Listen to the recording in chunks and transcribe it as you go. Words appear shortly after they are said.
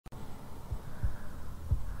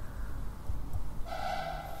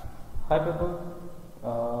Hi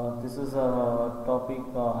people, this is a topic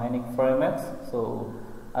Ionic frameworks. So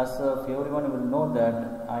as everyone will know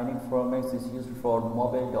that Ionic frameworks is used for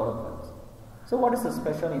mobile development. So what is the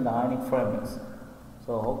special in the Ionic frameworks?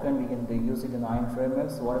 So how can we can use it in Ionic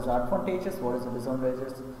frameworks? What is the advantages? What is the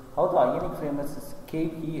disadvantages? How the Ionic frameworks is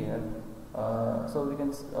came here? So we can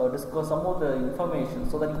discuss some of the information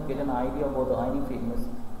so that you get an idea about the Ionic frameworks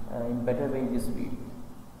in better way in this video.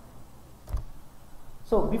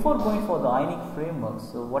 So before going for the Ionic frameworks,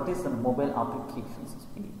 so what is the mobile applications?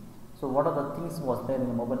 So what are the things was there in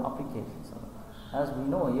the mobile applications? As we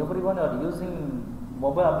know, everyone are using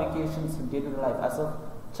mobile applications in day-to-day life. As a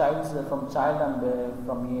child, from child and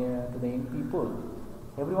from here to the young people,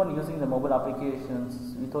 everyone using the mobile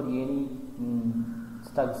applications without any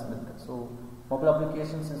studies. So mobile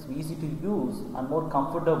applications is easy to use and more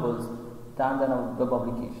comfortable than web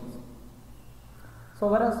applications. So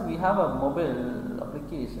whereas we have a mobile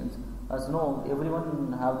applications, as you know,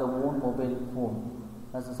 everyone have their own mobile phone.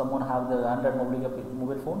 As someone have the Android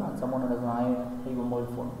mobile phone and someone has an iPhone mobile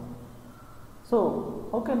phone. So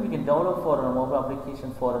how can we can develop for a mobile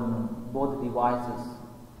application for both devices?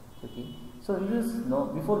 Okay. So in this,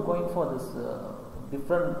 before going for this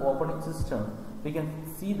different operating system, we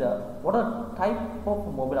can see what are type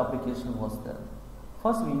of mobile application was there.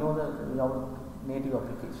 First, we know that we have native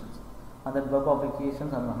applications, and then web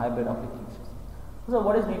applications and hybrid applications. So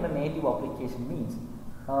what is mean by native application means?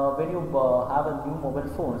 When you have a new mobile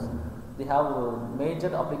phones, they have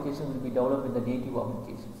major applications will be developed in the native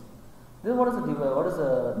applications. Then what is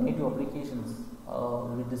the native applications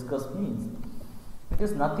we discuss means? It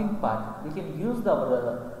is nothing but we can use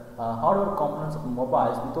our hardware components of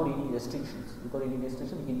mobiles without any restrictions. Without any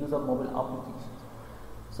restriction, we can use our mobile applications.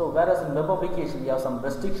 So whereas in web application we have some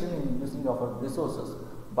restriction in using our resources,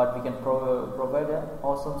 but we can provide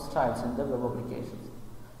awesome styles in the web applications.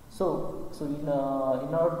 So in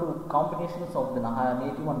order to combinations of the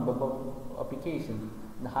native and web application,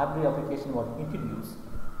 the hybrid application was introduced.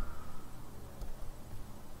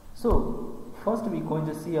 So first we are going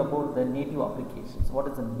to see about the native applications. What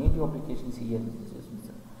is the native applications here?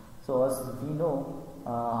 So as we know,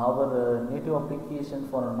 our native application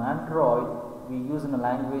for an Android we use in a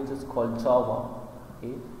languages called Java.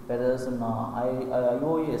 Okay, whereas in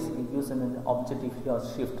iOS we use an Objective-C or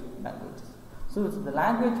Shift languages. So the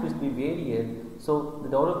language will be varied. So the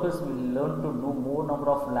developers will learn to know more number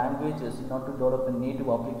of languages in order to develop the native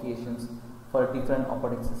applications for different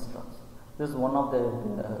operating systems. This is one of the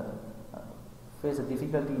face a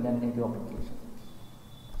difficulty in a native application.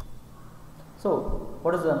 So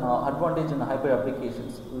what is the advantage in the hybrid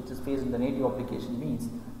applications which is faced in the native application means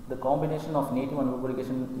the combination of native and web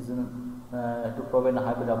application is to provide a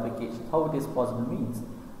hybrid application. How it is possible means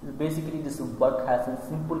basically this work has a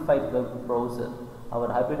simplified web browser.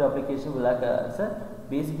 Our hybrid application will have a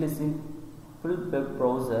basically simple web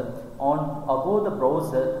browser. On above the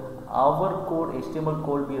browser, our code HTML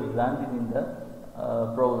code will be run in the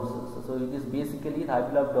browser. So it is basically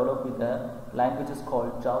hybrid developed with the languages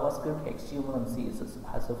called JavaScript, HTML and CSS.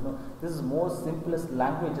 As of now, this is more simplest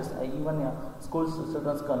languages. Even school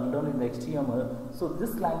students can learn in the HTML. So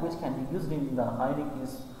this language can be used in the Ionic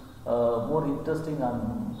is more interesting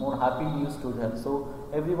and more happy use to them. So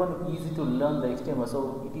everyone easy to learn the HTML.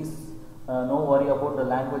 So it is no worry about the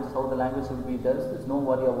languages, how the language will be there. There's no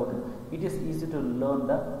worry about it. It is easy to learn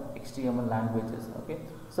the HTML languages. Okay.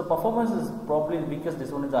 So performance is probably the biggest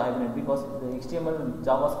disadvantage I have because the HTML and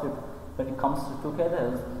JavaScript when it comes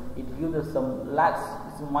together, it gives some lags.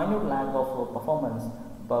 It's a minute lag of performance.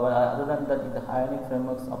 But other than that, the Ionic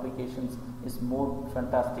frameworks applications is more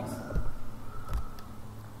fantastic.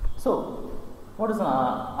 So what is an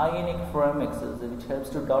Ionic frameworks which helps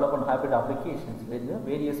to develop on hybrid applications with the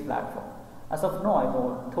various platforms? As of now,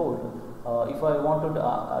 I'm told if I want to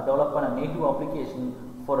develop on a native application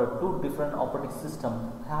for two different operating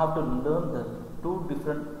systems, I have to learn the two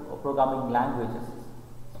different programming languages.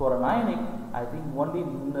 For an Ionic, I think only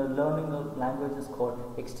learning of languages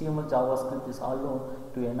called HTML, JavaScript is alone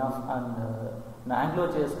to enough, and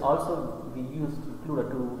AngularJS also we use included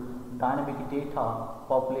to dynamic data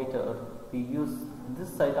populator. We use this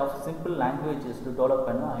side of simple languages to develop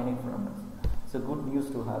an Ionic frameworks. It's a good news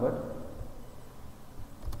to have it.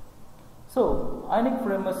 So Ionic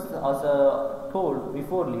frameworks, as told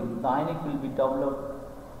before, the Ionic will be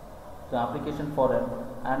developed the application for an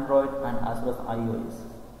Android and as well as iOS.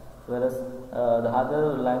 Whereas the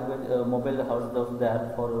other language mobile houses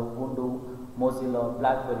there for Ubuntu, Mozilla,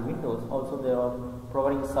 BlackBerry, Windows also they are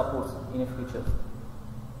providing supports in the future.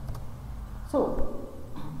 So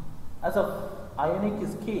as of Ionic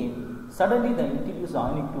is came, suddenly they introduced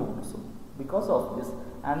Ionic 2 also. Because of this,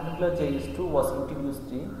 Angular JS 2 was introduced,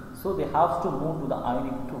 so they have to move to the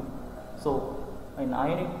Ionic 2. So in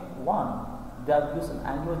Ionic 1, they are using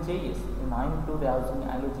Angular JS. In Ionic 2, they are using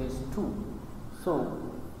Angular JS 2. So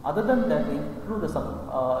other than that, they include some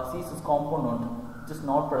CSS component which is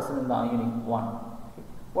not present in the Ionic 1. Okay.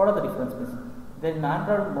 What are the differences? Then in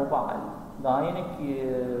Android mobile, the Ionic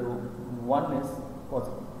 1 is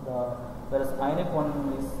possible, whereas Ionic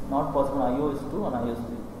 1 is not possible on iOS 2 and iOS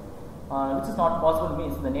 3. Which is not possible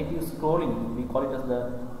means the native scrolling, we call it as the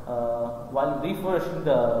while refreshing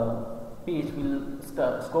the page will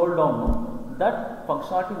scroll down. That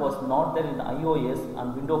functionality was not there in iOS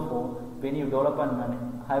and Windows Phone when you develop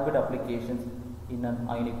an hybrid applications in an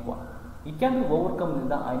Ionic 1. It can be overcome in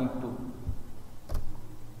the Ionic 2.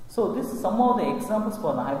 So this is some of the examples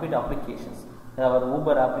for the hybrid applications. There are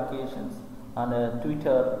Uber applications and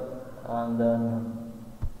Twitter, and then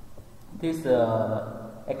this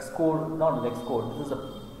Xcode, not Xcode, this is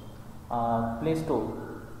a Play Store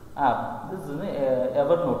app. This is an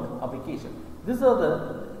Evernote application. These are the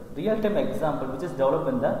real-time example which is developed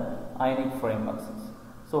in the Ionic frameworks.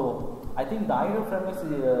 So I think the Ionic frameworks,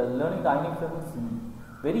 learning the Ionic frameworks is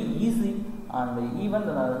very easy, and even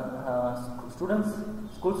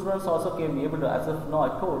school students also can be able to, as of now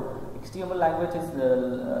I told, HTML language is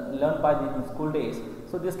learned by the school days.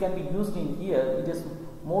 So this can be used in here. It is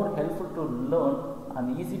more helpful to learn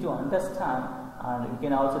and easy to understand, and you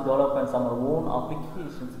can also develop some own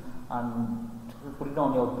applications and put it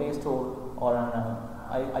on your Play Store or on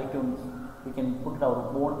iTunes. We can put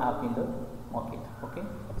our own app in the market. Okay.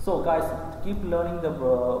 So guys, keep learning the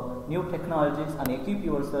new technologies and equip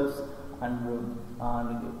yourselves and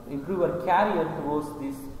improve your career towards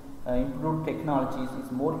these improved technologies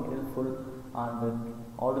is more helpful, and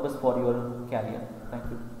all the best for your career. Thank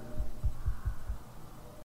you.